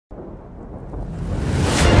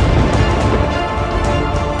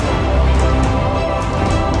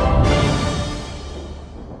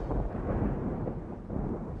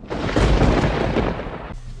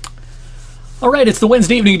All right, it's the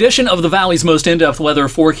Wednesday evening edition of the Valley's most in-depth weather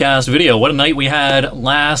forecast video. What a night we had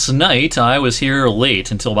last night. I was here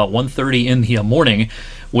late until about 1:30 in the morning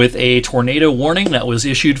with a tornado warning that was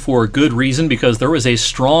issued for good reason because there was a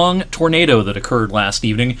strong tornado that occurred last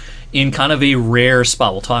evening in kind of a rare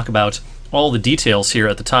spot. We'll talk about all the details here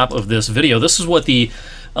at the top of this video. This is what the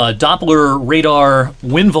Doppler radar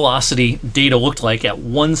wind velocity data looked like at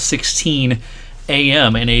 1:16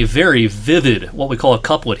 a.m. and a very vivid, what we call a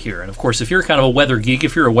couplet here. And of course, if you're kind of a weather geek,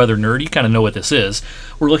 if you're a weather nerd, you kind of know what this is.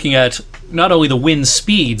 We're looking at not only the wind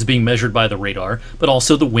speeds being measured by the radar, but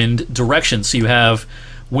also the wind direction. So you have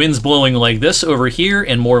winds blowing like this over here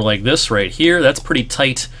and more like this right here. That's pretty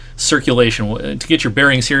tight circulation. To get your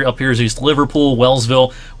bearings here, up here is East Liverpool,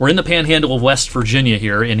 Wellsville. We're in the panhandle of West Virginia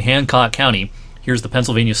here in Hancock County. Here's the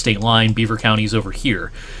Pennsylvania state line. Beaver County's over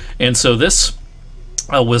here. And so this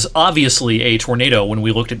was obviously a tornado when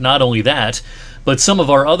we looked at not only that, but some of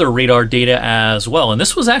our other radar data as well. And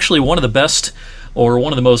this was actually one of the best, or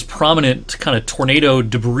one of the most prominent kind of tornado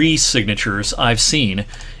debris signatures I've seen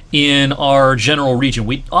in our general region.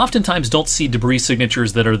 We oftentimes don't see debris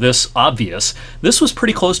signatures that are this obvious. This was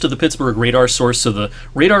pretty close to the Pittsburgh radar source, so the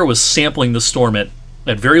radar was sampling the storm at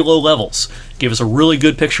very low levels. Gave us a really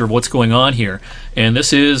good picture of what's going on here. And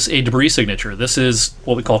this is a debris signature. This is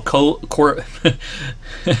what we call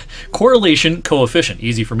correlation coefficient.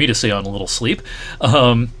 Easy for me to say on a little sleep.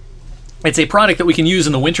 It's a product that we can use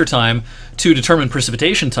in the wintertime to determine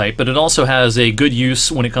precipitation type, but it also has a good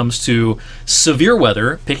use when it comes to severe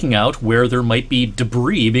weather, picking out where there might be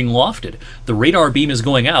debris being lofted. The radar beam is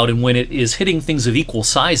going out, and when it is hitting things of equal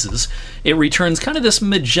sizes, it returns kind of this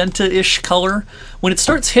magenta-ish color. When it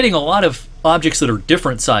starts hitting a lot of objects that are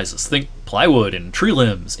different sizes, think plywood and tree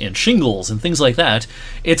limbs and shingles and things like that,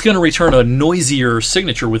 it's going to return a noisier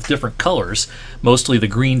signature with different colors, mostly the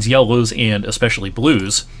greens, yellows, and especially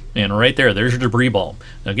blues. And right there, there's your debris ball.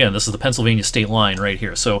 Again, this is the Pennsylvania state line right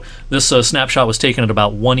here. So this snapshot was taken at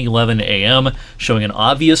about 1:11 a.m., showing an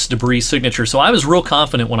obvious debris signature. So I was real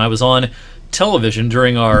confident when I was on television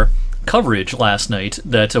during our coverage last night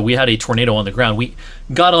that we had a tornado on the ground. We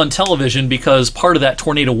got on television because part of that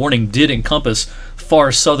tornado warning did encompass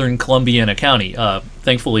far southern Columbiana County.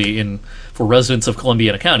 Thankfully, for residents of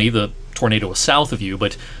Columbiana County, the tornado was south of you,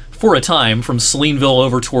 but for a time, from Salineville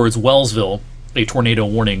over towards Wellsville, a tornado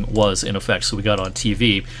warning was in effect, so we got on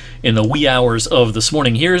TV in the wee hours of this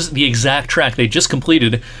morning. Here's the exact track. They just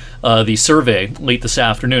completed the survey late this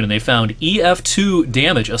afternoon, and they found EF2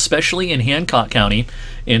 damage, especially in Hancock County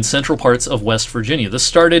in central parts of West Virginia. This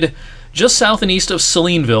started just south and east of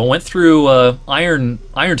Salineville, went through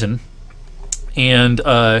Ironton, and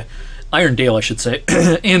Irondale, I should say,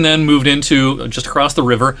 and then moved into just across the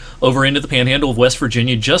river over into the panhandle of West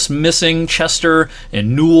Virginia, just missing Chester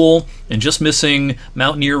and Newell, and just missing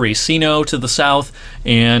Mountaineer Racino to the south.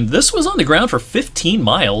 And this was on the ground for 15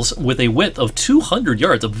 miles with a width of 200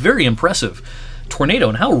 yards, a very impressive tornado.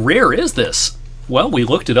 And how rare is this? Well, we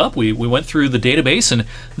looked it up. We went through the database, and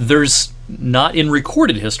there's not in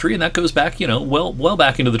recorded history, and that goes back, well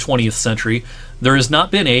back into the 20th century. There has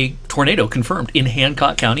not been a tornado confirmed in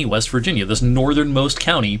Hancock County, West Virginia, this northernmost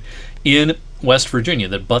county in West Virginia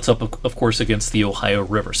that butts up, of course, against the Ohio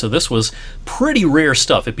River. So this was pretty rare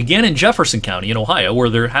stuff. It began in Jefferson County in Ohio, where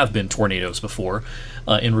there have been tornadoes before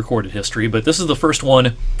in recorded history, but this is the first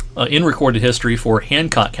one in recorded history for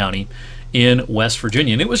Hancock County in West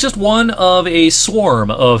Virginia. And it was just one of a swarm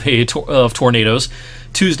of tornadoes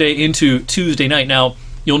Tuesday into Tuesday night. Now,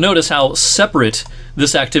 you'll notice how separate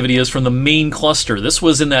this activity is from the main cluster. This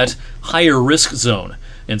was in that higher risk zone,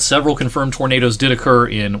 and several confirmed tornadoes did occur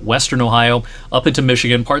in western Ohio, up into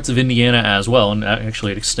Michigan, parts of Indiana as well, and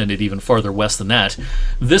actually it extended even farther west than that.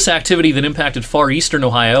 This activity that impacted far eastern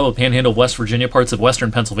Ohio, the panhandle of West Virginia, parts of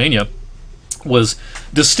western Pennsylvania, was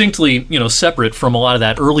distinctly, separate from a lot of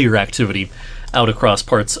that earlier activity out across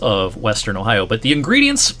parts of western Ohio. But the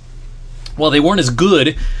ingredients, while they weren't as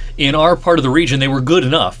good in our part of the region, they were good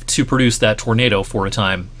enough to produce that tornado for a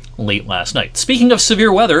time late last night. Speaking of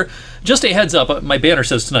severe weather, just a heads up, my banner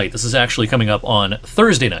says tonight. This is actually coming up on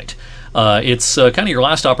Thursday night. It's kind of your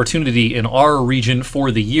last opportunity in our region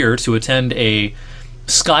for the year to attend a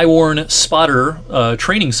SKYWARN spotter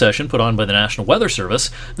training session put on by the National Weather Service.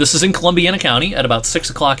 This is in Columbiana County at about 6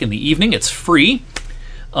 o'clock in the evening. It's free,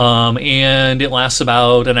 and it lasts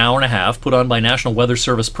about an hour and a half, put on by National Weather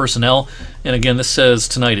Service personnel. And again, this says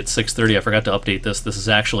tonight at 6:30. I forgot to update this. This is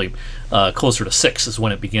actually closer to 6 is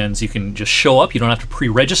when it begins. You can just show up. You don't have to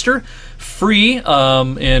pre-register. Free,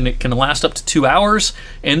 and it can last up to 2 hours.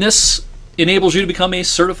 And this enables you to become a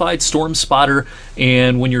certified storm spotter.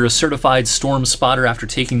 And when you're a certified storm spotter after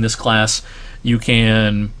taking this class, you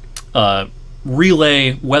can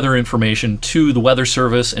relay weather information to the Weather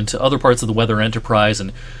Service and to other parts of the Weather Enterprise,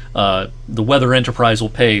 and the Weather Enterprise will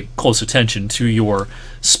pay close attention to your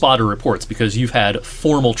spotter reports because you've had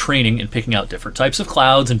formal training in picking out different types of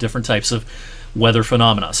clouds and different types of weather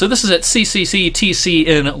phenomena. So this is at CCCTC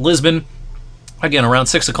in Lisbon, again around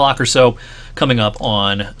 6 o'clock or so, coming up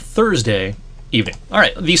on Thursday evening. All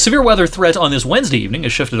right, the severe weather threat on this Wednesday evening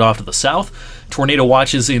is shifted off to the south. Tornado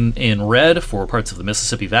watches in red for parts of the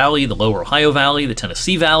Mississippi Valley, the lower Ohio Valley, the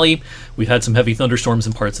Tennessee Valley. We've had some heavy thunderstorms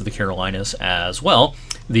in parts of the Carolinas as well.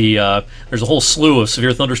 There's a whole slew of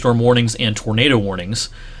severe thunderstorm warnings and tornado warnings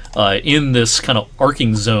in this kind of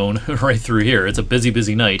arcing zone right through here. It's a busy,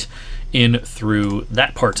 busy night in through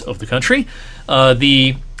that part of the country.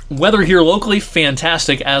 The weather here locally,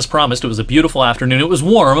 fantastic as promised. It was a beautiful afternoon. It was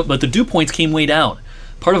warm, but the dew points came way down.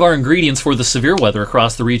 Part of our ingredients for the severe weather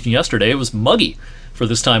across the region yesterday, it was muggy for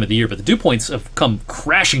this time of the year, but the dew points have come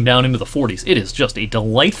crashing down into the 40s. It is just a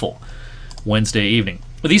delightful Wednesday evening.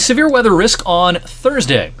 The severe weather risk on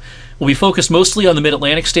Thursday will be focused mostly on the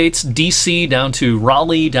mid-Atlantic states, D.C. down to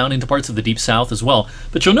Raleigh, down into parts of the deep south as well.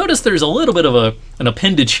 But you'll notice there's a little bit of an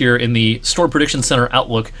appendage here in the Storm Prediction Center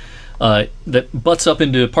outlook that butts up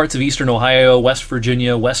into parts of eastern Ohio, West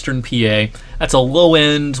Virginia, western PA. That's a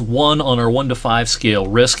low-end 1 on our 1 to 5 scale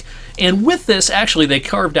risk. And with this, actually, they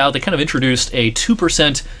kind of introduced a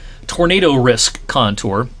 2% tornado risk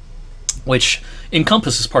contour, which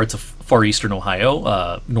encompasses parts of far eastern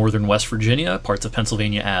Ohio, northern West Virginia, parts of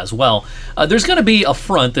Pennsylvania as well. There's going to be a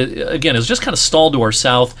front that, again, is just kind of stalled to our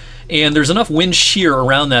south, and there's enough wind shear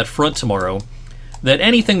around that front tomorrow that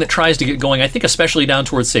anything that tries to get going, I think especially down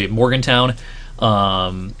towards, say, Morgantown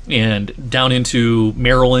and down into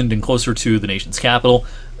Maryland and closer to the nation's capital,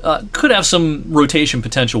 could have some rotation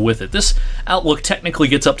potential with it. This outlook technically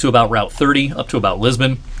gets up to about Route 30, up to about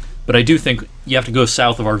Lisbon, but I do think you have to go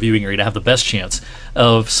south of our viewing area to have the best chance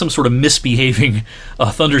of some sort of misbehaving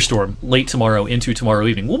thunderstorm late tomorrow into tomorrow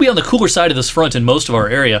evening. We'll be on the cooler side of this front in most of our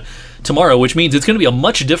area tomorrow, which means it's going to be a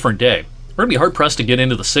much different day. We're going to be hard-pressed to get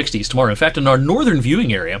into the 60s tomorrow. In fact, in our northern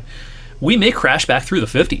viewing area, we may crash back through the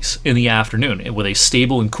 50s in the afternoon with a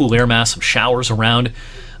stable and cool air mass, some showers around.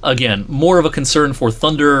 Again, more of a concern for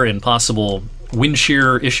thunder and possible wind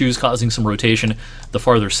shear issues causing some rotation the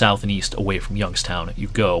farther south and east away from Youngstown you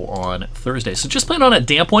go on Thursday. So just plan on a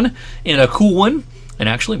damp one and a cool one. And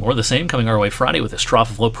actually, more of the same coming our way Friday with this trough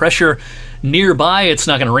of low pressure nearby. It's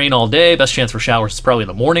not going to rain all day. Best chance for showers is probably in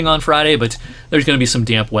the morning on Friday, but there's going to be some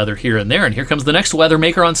damp weather here and there. And here comes the next weather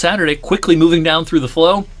maker on Saturday, quickly moving down through the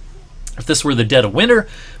flow. If this were the dead of winter,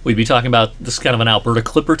 we'd be talking about this kind of an Alberta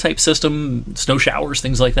Clipper type system, snow showers,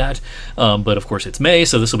 things like that. But of course, it's May,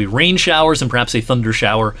 so this will be rain showers and perhaps a thunder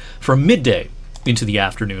shower from midday into the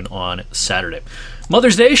afternoon on Saturday.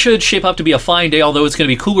 Mother's Day should shape up to be a fine day, although it's going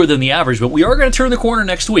to be cooler than the average, but we are going to turn the corner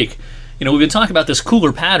next week. You know, we've been talking about this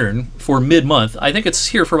cooler pattern for mid-month. I think it's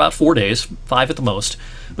here for about 4 days, 5 at the most,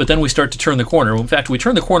 but then we start to turn the corner. In fact, we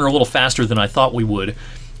turned the corner a little faster than I thought we would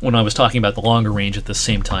when I was talking about the longer range at the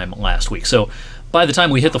same time last week. So by the time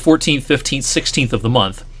we hit the 14th, 15th, 16th of the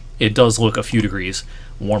month, it does look a few degrees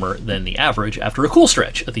warmer than the average after a cool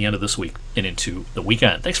stretch at the end of this week and into the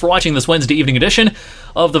weekend. Thanks for watching this Wednesday evening edition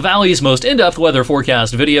of the Valley's most in-depth weather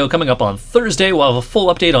forecast video. Coming up on Thursday, we'll have a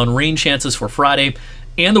full update on rain chances for Friday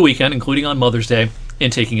and the weekend, including on Mother's Day,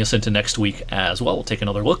 and taking us into next week as well. We'll take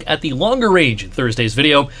another look at the longer range in Thursday's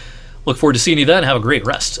video. Look forward to seeing you then. Have a great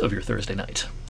rest of your Thursday night.